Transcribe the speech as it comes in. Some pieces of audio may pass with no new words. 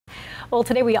Well,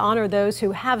 today we honor those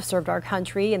who have served our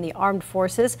country in the armed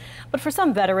forces. But for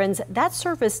some veterans, that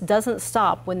service doesn't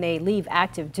stop when they leave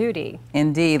active duty.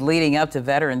 Indeed, leading up to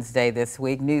Veterans Day this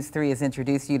week, News 3 has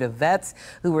introduced you to vets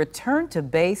who return to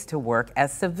base to work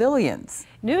as civilians.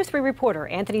 News 3 reporter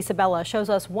Anthony Sabella shows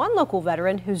us one local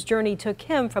veteran whose journey took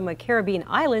him from a Caribbean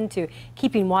island to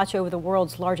keeping watch over the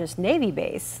world's largest Navy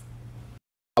base.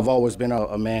 I've always been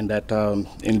a man that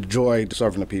enjoyed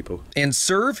serving the people. And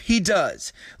serve he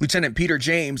does. Lieutenant Peter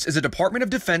James is a Department of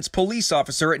Defense police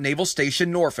officer at Naval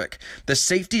Station Norfolk. The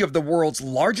safety of the world's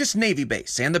largest Navy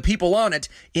base and the people on it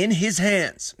in his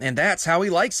hands. And that's how he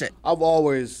likes it. I've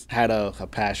always had a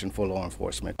passion for law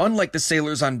enforcement. Unlike the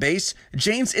sailors on base,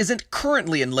 James isn't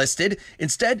currently enlisted.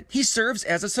 Instead, he serves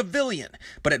as a civilian.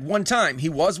 But at one time, he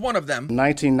was one of them. In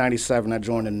 1997, I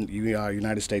joined the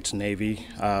United States Navy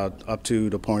up to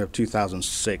the point of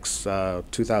 2006.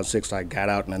 2006, I got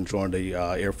out and then joined the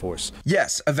Air Force.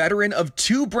 Yes, a veteran of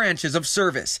two branches of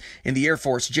service. In the Air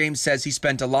Force, James says he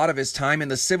spent a lot of his time in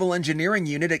the civil engineering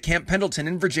unit at Camp Pendleton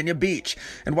in Virginia Beach.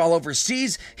 And while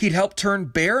overseas, he'd helped turn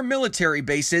bare military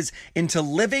bases into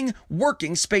living,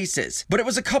 working spaces. But it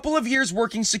was a couple of years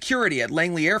working security at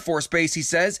Langley Air Force Base, he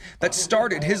says, that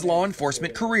started his law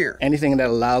enforcement career. Anything that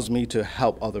allows me to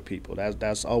help other people.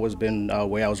 That's always been the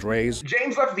way I was raised.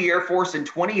 James left the Air Force in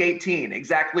 2018,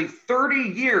 exactly 30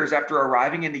 years after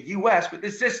arriving in the U.S. with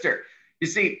his sister. You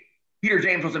see, Peter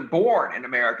James wasn't born in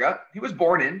America. He was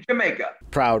born in Jamaica.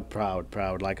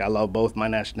 Proud. Like, I love both my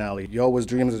nationality. You always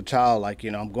dream as a child, like,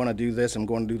 I'm going to do this, I'm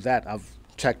going to do that. I've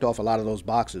checked off a lot of those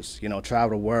boxes,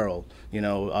 travel the world,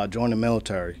 join the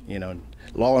military,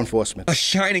 law enforcement. A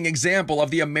shining example of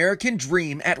the American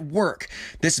dream at work.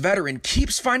 This veteran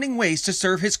keeps finding ways to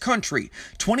serve his country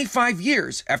 25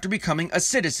 years after becoming a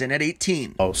citizen at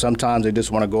 18. Oh, sometimes they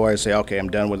just want to go ahead and say, okay, I'm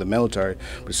done with the military.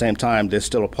 But at the same time, there's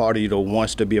still a part of you that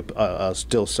wants to be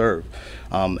still serve.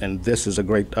 And this is a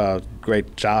great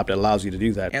job that allows you to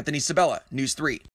do that. Anthony Sabella, News 3.